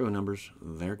soon, serial numbers,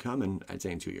 they're coming. I'd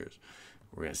say in 2 years.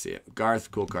 We're going to see it.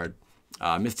 Garth, cool card.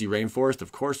 Misty Rainforest,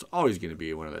 of course, always going to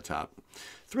be one of the top.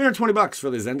 $320 for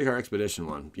the Zendikar Expedition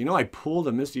one. You know, I pulled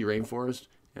a Misty Rainforest,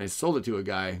 and I sold it to a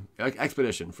guy, like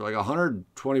Expedition, for like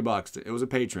 $120. It was a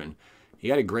patron. He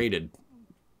got it graded,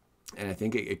 and I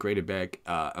think it graded back.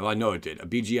 Well, I know it did. A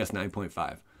BGS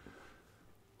 9.5.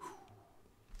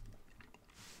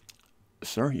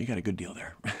 Sir, you got a good deal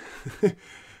there.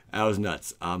 That was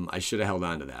nuts. I should have held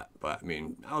on to that. But, I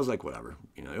mean, I was like, whatever.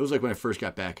 You know, it was like when I first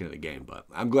got back into the game. But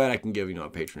I'm glad I can give, you know, a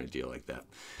patron a deal like that.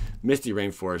 Misty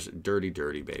Rainforest, dirty,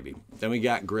 dirty, baby. Then we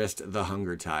got Grist, the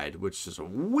Hunger Tide, which is a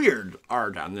weird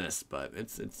art on this, but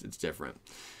it's different.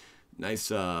 Nice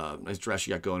dress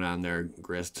you got going on there,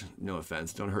 Grist. No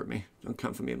offense. Don't hurt me. Don't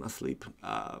come for me in my sleep.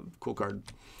 Cool card.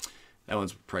 That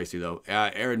one's pricey, though.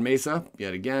 Arid Mesa,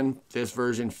 yet again. This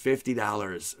version,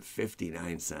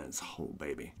 $50.59. Oh,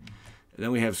 baby. And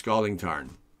then we have Scalding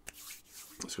Tarn.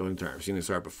 Scalding Tarn. I've seen this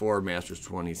art before. Masters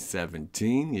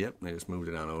 2017. Yep, I just moved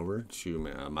it on over to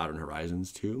Modern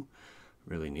Horizons 2.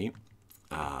 Really neat.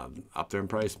 Up there in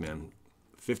price, man.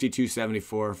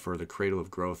 $52.74 for the Cradle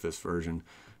of Growth, this version.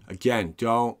 Again,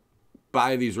 don't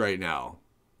buy these right now.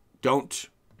 Don't.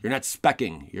 You're not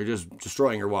speccing. You're just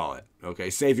destroying your wallet.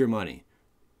 Okay? Save your money.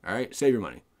 All right? Save your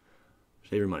money.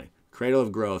 Save your money. Cradle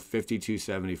of Growth,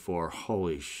 $52.74.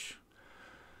 Holy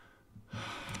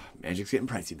Magic's getting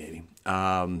pricey, baby.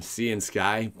 Sea and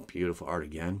Sky, beautiful art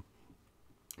again.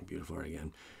 Beautiful art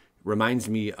again. Reminds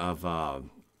me of, I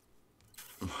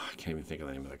can't even think of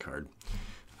the name of the card.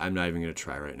 I'm not even going to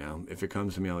try right now. If it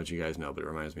comes to me, I'll let you guys know, but it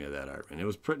reminds me of that art. And it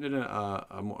was printed in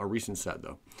a recent set,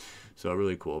 though. So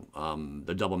really cool.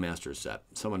 The Double Masters set.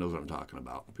 Someone knows what I'm talking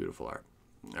about. Beautiful art.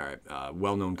 All right.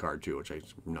 Well-known card, too, which I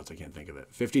can't think of it.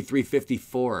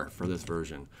 5354 for this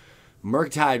version.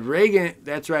 Murktide Regent.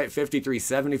 That's right.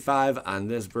 5375 on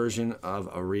this version of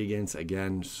a Regent.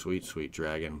 Again, sweet, sweet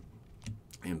dragon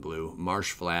in blue.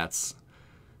 Marsh Flats.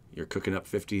 You're cooking up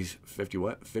 50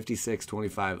 what?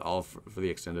 56.25 all for the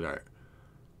extended art.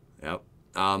 Yep.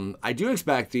 I do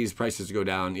expect these prices to go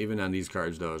down even on these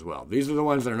cards though as well. These are the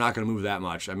ones that are not going to move that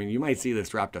much. I mean, you might see this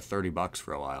drop to $30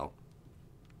 for a while.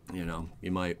 You know,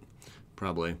 you might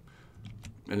probably.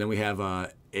 And then we have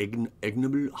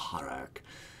Ignoble Harak.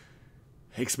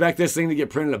 Expect this thing to get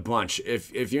printed a bunch.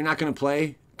 If you're not going to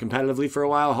play competitively for a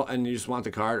while and you just want the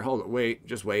card,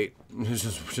 just wait.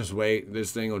 Just wait.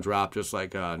 This thing will drop just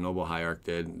like Noble Hierarch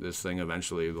did. This thing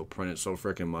eventually will print it so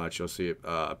freaking much. You'll see it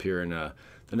appear in the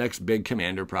next big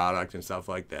Commander product and stuff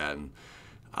like that. And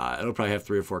it'll probably have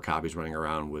 3 or 4 copies running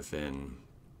around within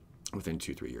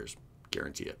 2-3 years.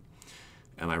 Guarantee it.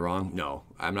 Am I wrong? No,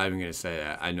 I'm not even going to say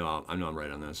that. I know I'm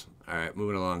right on this. All right,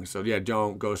 moving along. So yeah,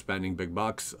 don't go spending big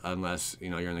bucks unless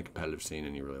you're in the competitive scene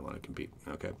and you really want to compete.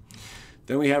 Okay.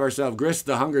 Then we have ourselves Grist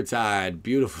the Hunger Tide.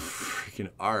 Beautiful freaking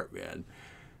art, man.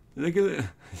 Look at it.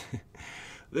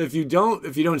 If you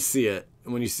don't see it,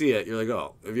 and when you see it, you're like,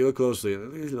 oh. If you look closely,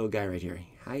 look at this little guy right here.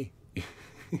 Hi.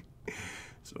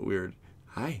 So weird.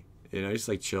 Hi. Just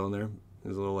like chilling there.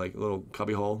 There's a little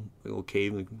cubby hole, a little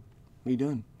cave. Like, what are you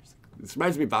doing? This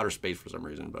reminds me of outer space for some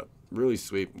reason, but really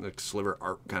sweet, like sliver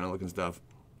art kind of looking stuff.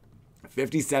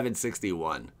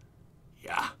 5761.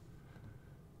 Yeah.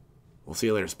 We'll see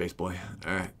you later, Space Boy.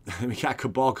 All right. We got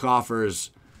Cabal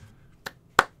Coffers.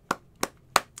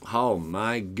 Oh,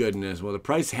 my goodness. Well, the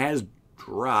price has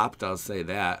dropped. I'll say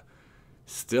that.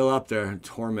 Still up there.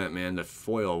 Torment, man. The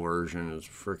foil version is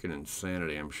freaking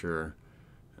insanity, I'm sure.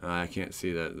 I can't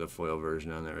see the foil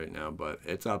version on there right now, but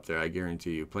it's up there, I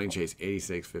guarantee you. Plane Chase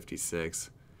 8656.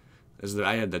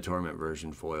 I had the Torment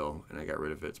version foil, and I got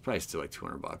rid of it. It's probably still like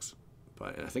 $200,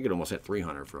 but I think it almost hit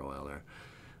 $300 for a while there.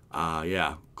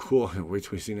 Yeah, cool. Wait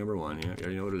till we see number 1. Yeah, you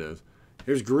already know what it is.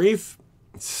 Here's Grief.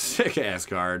 Sick-ass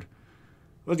card.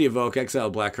 What do you evoke?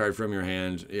 Exile black card from your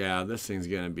hand. Yeah, this thing's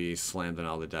going to be slammed in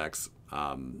all the decks.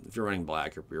 If you're running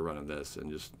black, if you're running this,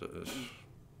 and just...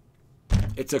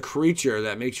 it's a creature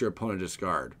that makes your opponent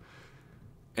discard.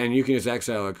 And you can just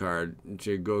exile a card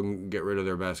to go and get rid of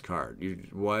their best card.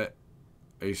 What?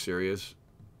 Are you serious?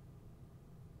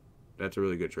 That's a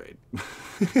really good trade.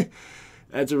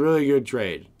 That's a really good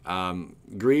trade.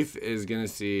 Grief is going to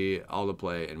see all the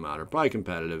play in Modern. Probably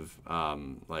competitive,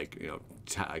 like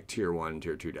Tier 1,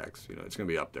 Tier 2 decks. It's going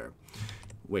to be up there.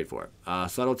 Wait for it.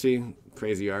 Subtlety,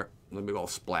 crazy art. A little big old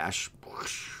splash.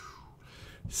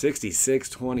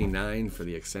 66.29 for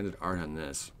the extended art on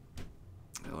this.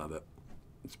 I love it.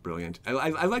 It's brilliant.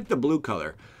 I like the blue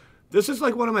color. This is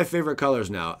like one of my favorite colors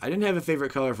now. I didn't have a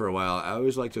favorite color for a while. I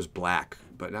always liked just black,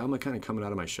 but now I'm kind of coming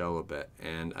out of my shell a bit,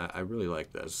 and I really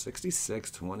like this.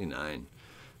 66.29.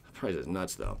 The price is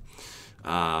nuts though.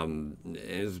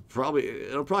 It'll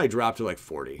probably drop to like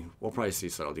 40. We'll probably see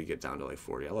Subtlety get down to like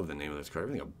 40. I love the name of this card.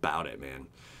 Everything about it, man.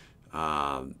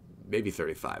 Maybe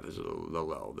 35 is the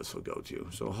low this will go to.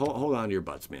 So hold on to your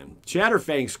butts, man.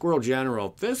 Chatterfang Squirrel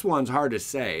General. This one's hard to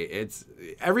say. It's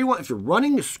everyone. If you're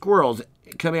running Squirrels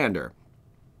Commander,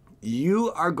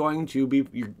 you are going to be.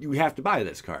 You have to buy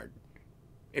this card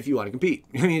if you want to compete.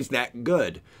 I mean, it's that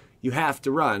good. You have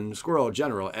to run Squirrel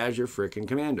General as your freaking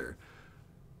commander.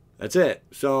 That's it.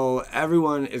 So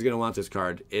everyone is going to want this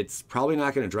card. It's probably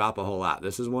not going to drop a whole lot.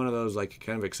 This is one of those like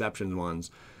kind of exception ones.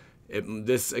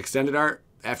 This extended art,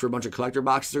 after a bunch of collector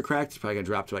boxes are cracked, it's probably going to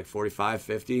drop to like 45,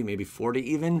 50, maybe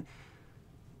 40 even.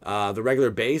 The regular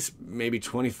base, maybe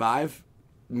 25.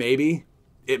 Maybe.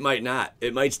 It might not.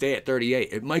 It might stay at 38.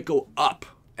 It might go up.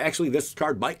 Actually, this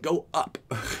card might go up.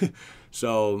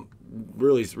 So,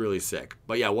 really, really sick.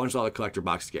 But yeah, once all the collector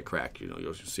boxes get cracked,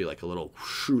 you'll see like a little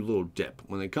dip.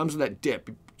 When it comes to that dip,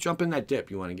 jump in that dip,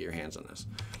 you want to get your hands on this.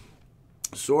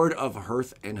 Sword of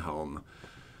Hearth and Home.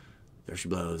 There she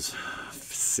blows.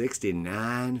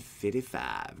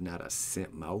 69.55. Not a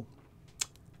cent more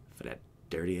for that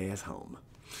dirty ass home.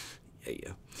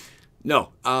 Yeah.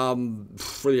 No.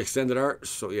 For the extended art.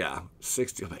 So yeah,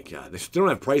 60. Oh my god, they still don't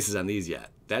have prices on these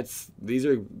yet. These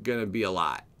are gonna be a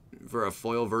lot for a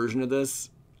foil version of this.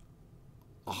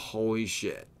 Holy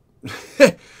shit.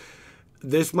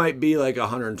 This might be like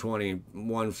 120,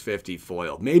 150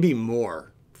 foil, maybe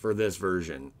more for this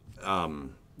version.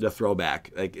 The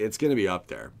throwback, like it's gonna be up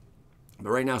there.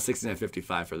 But right now,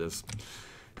 $69.55 for this.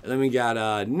 And then we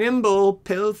got Nimble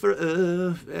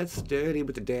Pilferer. That's dirty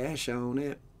with the dash on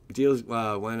it. Deals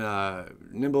when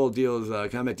Nimble deals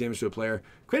combat damage to a player.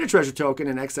 Create a treasure token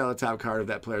and exile a top card of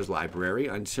that player's library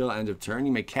until end of turn.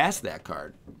 You may cast that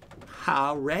card.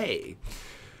 Hooray!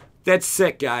 That's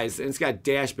sick, guys. And it's got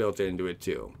dash built into it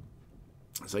too.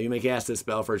 So you may cast this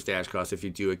spell for its dash cost. If you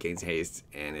do, it gains haste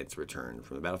and it's returned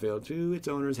from the battlefield to its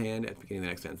owner's hand at the beginning of the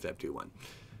next end step 2/1.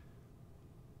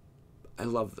 I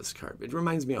love this card. It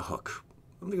reminds me of Hook. I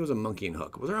don't think it was a monkey in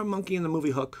Hook. Was there a monkey in the movie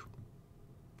Hook?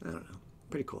 I don't know.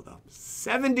 Pretty cool though.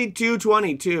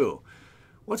 $72.22.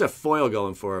 What's a foil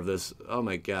going for of this? Oh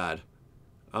my god.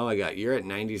 Oh my god. You're at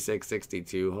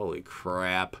 $96.62. Holy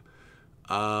crap.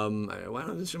 Why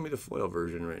don't you show me the foil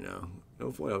version right now?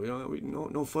 No foil. You know,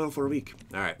 no foil for a week.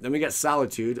 All right. Then we got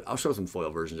Solitude. I'll show some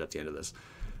foil versions at the end of this.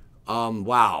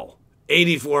 Wow.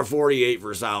 $84.48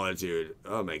 for Solitude.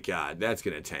 Oh my god, that's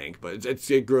gonna tank. But it's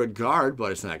a good card,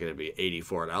 but it's not gonna be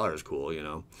 $84 cool. You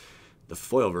know, the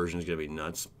foil version is gonna be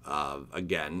nuts.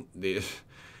 Again,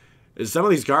 some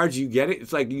of these cards you get it.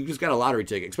 It's like you just got a lottery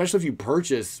ticket, especially if you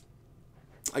purchase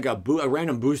like a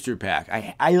random booster pack.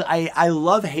 I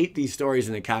love hate these stories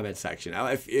in the comment section.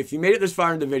 If you made it this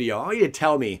far in the video, I want you to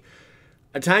tell me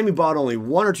a time you bought only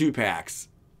 1 or 2 packs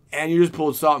and you just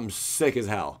pulled something sick as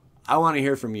hell. I want to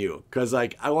hear from you because,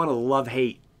 like, I want to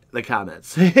love-hate the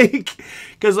comments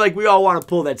because, like, we all want to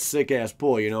pull that sick-ass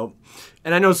pull, you know?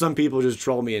 And I know some people just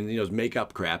troll me and, you know, make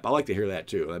up crap. I like to hear that,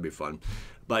 too. That'd be fun.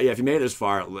 But, yeah, if you made it this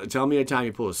far, tell me a time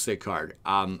you pull a sick card.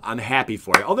 I'm happy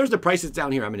for you. Oh, there's the prices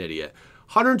down here. I'm an idiot.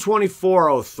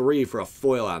 $124.03 for a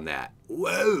foil on that.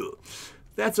 Whoa.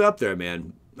 That's up there,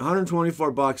 man.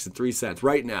 $124.03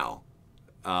 right now.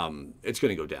 It's going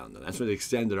to go down, though. That's for the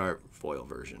extended art foil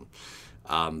version.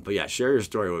 But yeah, share your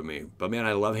story with me. But man,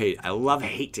 I love hate. I love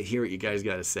hate to hear what you guys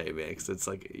got to say, man. Because it's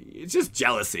like, it's just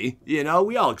jealousy. You know,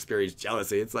 we all experience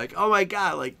jealousy. It's like, oh my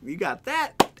God, like, you got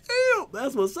that? Ew,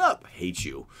 that's what's up. Hate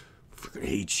you. Freaking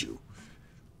hate you.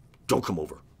 Don't come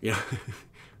over. You know,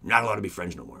 not allowed to be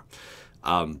friends no more.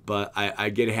 But I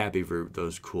get happy for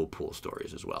those cool pool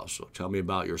stories as well. So tell me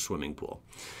about your swimming pool.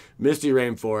 Misty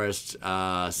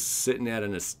Rainforest, sitting at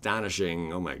an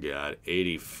astonishing, oh my God,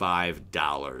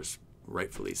 $85.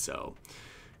 Rightfully so.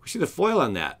 We see the foil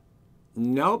on that.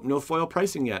 Nope, no foil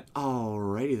pricing yet.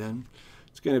 Alrighty then.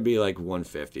 It's going to be like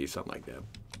 $150, something like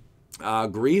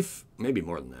that. Grief, maybe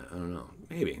more than that. I don't know.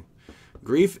 Maybe.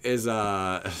 Grief is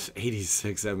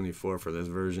 $86.74 for this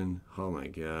version. Oh my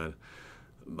God.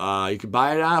 You could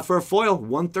buy it for a foil,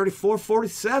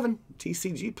 $134.47.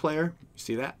 TCG player. You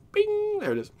see that? Bing!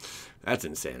 There it is. That's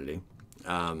insanity.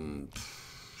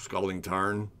 Scalding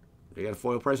Tarn. You got a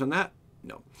foil price on that?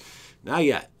 No. Not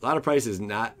yet. A lot of prices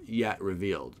not yet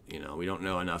revealed. You know, we don't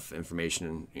know enough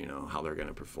information, you know, how they're going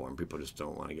to perform. People just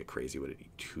don't want to get crazy with it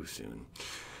too soon.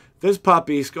 This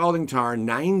puppy, Scalding Tarn,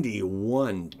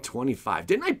 $91.25.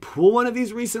 Didn't I pull one of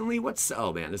these recently?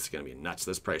 Oh man, this is going to be nuts,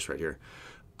 this price right here.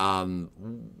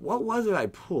 What was it I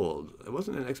pulled? It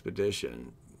wasn't an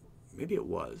expedition. Maybe it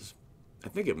was. I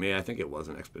think it was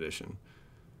an expedition.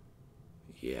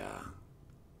 Yeah.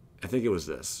 I think it was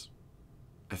this.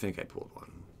 I think I pulled one.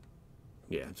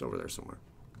 Yeah, it's over there somewhere.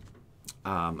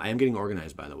 I am getting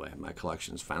organized, by the way. My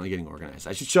collection's finally getting organized.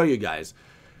 I should show you guys.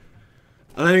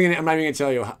 I'm not even going to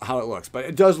tell you how it looks, but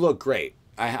it does look great.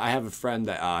 I have a friend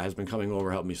that has been coming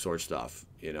over helping me sort stuff.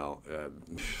 You know,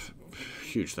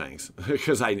 huge thanks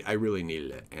because I really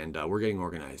needed it. And we're getting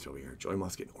organized over here. Joy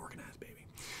Moss getting organized, baby.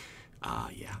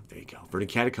 Yeah, there you go.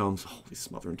 Verdant Catacombs. Holy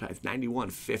smothering tides.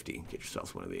 $91.50. Get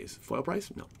yourselves one of these. Foil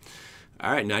price? No.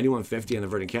 All right, $91.50 on the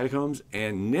Verdant Catacombs.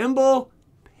 And Nimble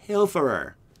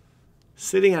Pilferer.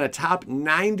 Sitting at a top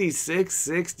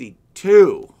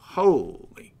 $96.62.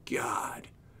 Holy God.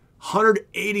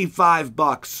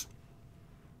 $185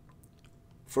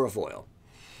 for a foil.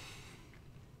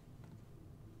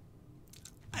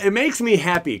 It makes me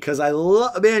happy because I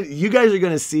love, man, you guys are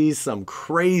going to see some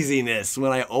craziness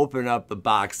when I open up the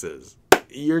boxes.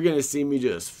 You're going to see me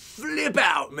just flip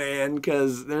out, man,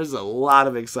 because there's a lot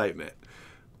of excitement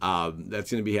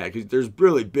that's going to be had. Because there's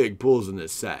really big pulls in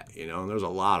this set, you know, and there's a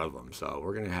lot of them. So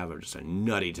we're going to have just a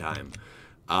nutty time.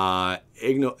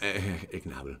 Ignoble.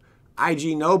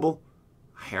 IG Noble,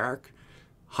 Hierarch,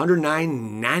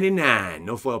 $109.99.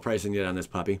 No foil pricing yet on this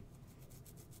puppy.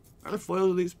 Are there foils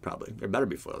of these? Probably. There better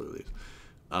be foils of these.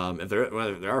 If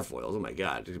there are foils, oh my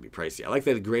God, it's going to be pricey. I like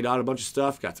that it grayed out a bunch of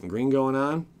stuff. Got some green going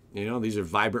on. You know, these are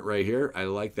vibrant right here. I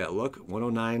like that look.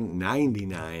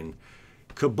 $109.99.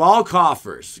 Cabal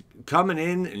coffers coming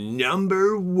in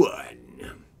number 1.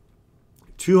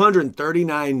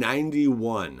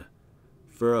 $239.91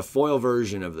 for a foil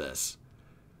version of this.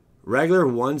 Regular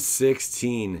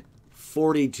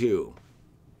 $116.42.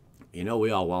 You know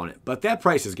we all want it, but that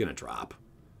price is gonna drop.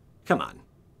 Come on.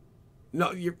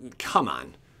 No, come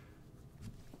on.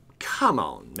 Come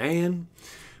on, man.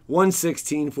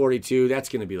 $116.42. That's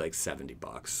gonna be like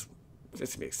 $70.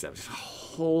 That's gonna be like $70.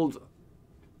 Hold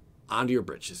onto your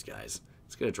britches, guys.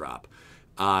 It's gonna drop.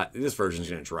 This version's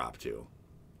gonna drop too.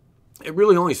 It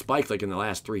really only spiked like in the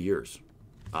last 3 years.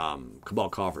 Cabal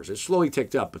coffers. It slowly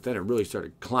ticked up, but then it really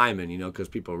started climbing, you know, because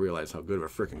people realized how good of a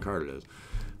freaking card it is.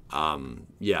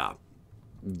 Yeah.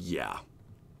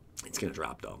 It's going to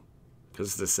drop, though, because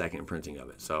it's the second printing of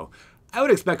it. So I would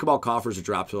expect Cabal coffers to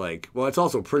drop to like, well, it's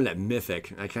also printed at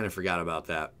Mythic. I kind of forgot about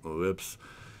that. Whoops.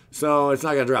 So it's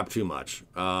not going to drop too much.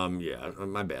 Yeah,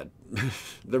 my bad.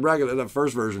 The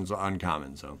first version's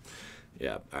uncommon, so...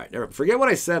 Yeah, all right. Forget what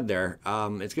I said there.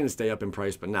 It's going to stay up in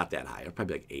price, but not that high. It'll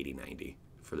probably be like 80, 90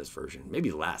 for this version. Maybe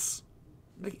less.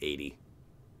 Like 80.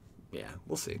 Yeah,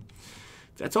 we'll see.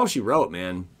 That's all she wrote,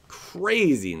 man.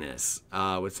 Craziness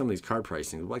with some of these card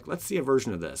pricing. Like, let's see a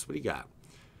version of this. What do you got?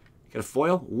 Got a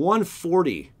foil?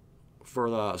 140 for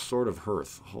the Sword of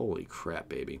Hearth. Holy crap,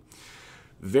 baby.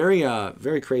 Very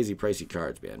crazy pricey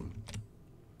cards, man.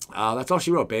 That's all she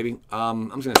wrote, baby. I'm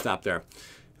just going to stop there.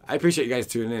 I appreciate you guys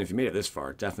tuning in. If you made it this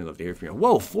far, definitely love to hear from you.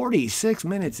 Whoa, 46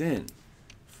 minutes in.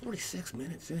 46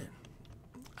 minutes in.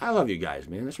 I love you guys,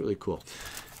 man. That's really cool.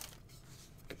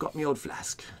 I got me old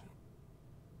flask.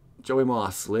 Joey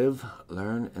Moss, live,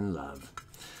 learn, and love.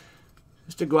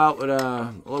 Just to go out with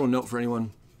a little note for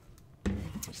anyone.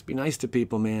 Just be nice to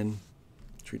people, man.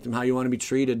 Treat them how you want to be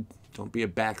treated. Don't be a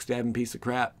backstabbing piece of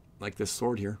crap like this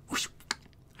sword here.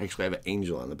 I actually have an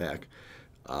angel on the back.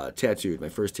 Tattooed, my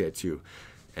first tattoo.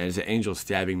 And it's an angel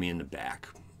stabbing me in the back,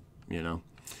 you know.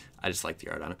 I just like the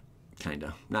art on it, kind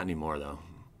of. Not anymore, though.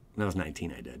 When I was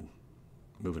 19, I did.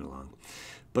 Moving along.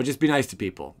 But just be nice to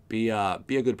people. Be a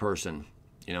good person.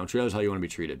 You know, treat others how you want to be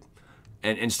treated.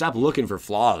 And stop looking for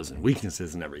flaws and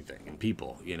weaknesses and everything in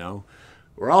people, you know.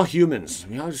 We're all humans.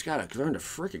 We all just got to learn to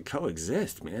freaking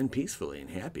coexist, man, peacefully and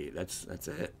happy. That's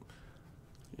it.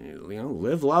 You know,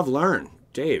 live, love, learn.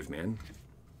 Dave, man.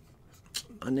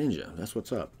 A ninja. That's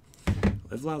what's up.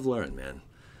 Live, love, learn, man.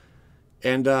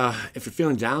 And if you're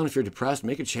feeling down, if you're depressed,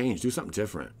 make a change. Do something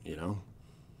different, you know?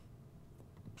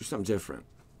 Do something different.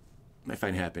 You might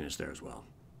find happiness there as well.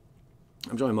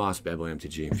 I'm Joey Moss, Bad Boy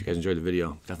MTG. If you guys enjoyed the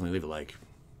video, definitely leave a like.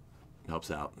 It helps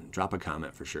out. And drop a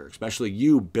comment for sure. Especially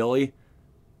you, Billy,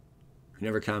 who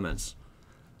never comments.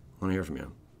 I want to hear from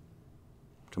you.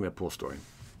 Tell me a pool story.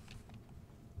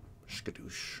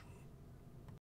 Skadoosh.